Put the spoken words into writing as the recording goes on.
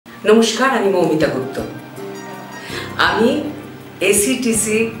নমস্কার, আমি মৌমিতা গুপ্তা। আমি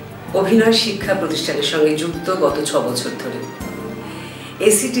এসিটিসি অভিনয় শিক্ষা প্রতিষ্ঠানের সঙ্গে যুক্ত গত 6 বছর ধরে।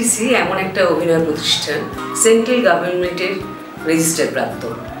 এসিটিসি এমন একটা অভিনয় প্রতিষ্ঠান, সেন্ট্রাল গভর্নমেন্টের রেজিস্টার প্রাপ্ত।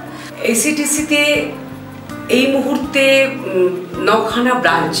 এসিটিসিতে এই মুহূর্তে 9খানা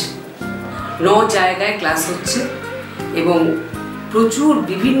ব্রাঞ্চ, 9 জায়গায় ক্লাস হচ্ছে এবং প্রচুর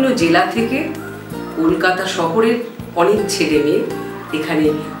বিভিন্ন জেলা থেকে কলকাতা শহরের অনেক ছেলে মেয়ে এখানে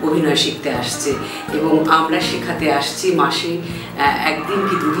অভিনয় শিখতে আসছে এবং আমরা শেখাতে আসছি। মাসে একদিন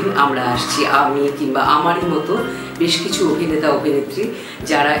কি দুদিন আমরা আসছি, আমি কিংবা আমারই মতো বেশ কিছু অভিনেতা অভিনেত্রী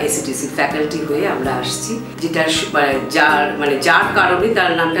যারা এসিটিসি ফ্যাকাল্টি হয়ে আমরা আসছি। যেটা যার কারণে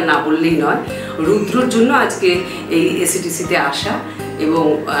তার নামটা না বললেই নয়, রুদ্রর জন্য আজকে এই এসিটিসিতে আসা। এবং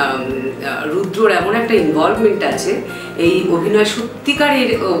রুদ্রর এমন একটা ইনভলভমেন্ট আছে এই অভিনয়, সত্যিকারের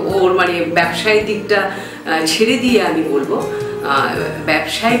ওর ব্যবসায়িক দিকটা ছেড়ে দিয়ে আমি বলবো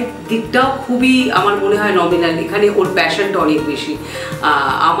ব্যবসায়িক দিকটাও খুবই আমার মনে হয় নমিনাল। এখানে ওর প্যাশনটা অনেক বেশি।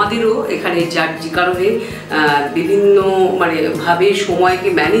 আমাদেরও এখানে যে কারণে বিভিন্ন ভাবে সময়কে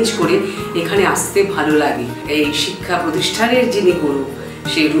ম্যানেজ করে এখানে আসতে ভালো লাগে। এই শিক্ষা প্রতিষ্ঠানের যিনি গুরু,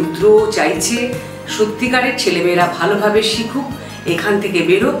 সেই রুদ্র চাইছে সত্যিকারের ছেলেমেয়েরা ভালোভাবে শিখুক, এখান থেকে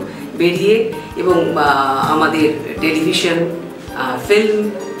বেরিয়ে এবং আমাদের টেলিভিশন, ফিল্ম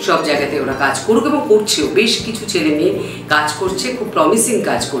সব জায়গাতে ওরা কাজ করুক এবং করছেও। বেশ কিছু ছেলে মেয়ে কাজ করছে, খুব প্রমিসিং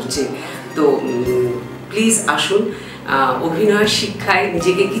কাজ করছে। তো প্লিজ আসুন, অভিনয় শিক্ষায়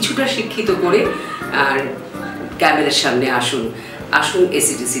নিজেকে কিছুটা শিক্ষিত করে আর ক্যামেরার সামনে আসুন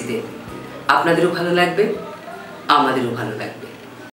এসিটিসিতে। আপনাদেরও ভালো লাগবে, আমাদেরও ভালো লাগবে।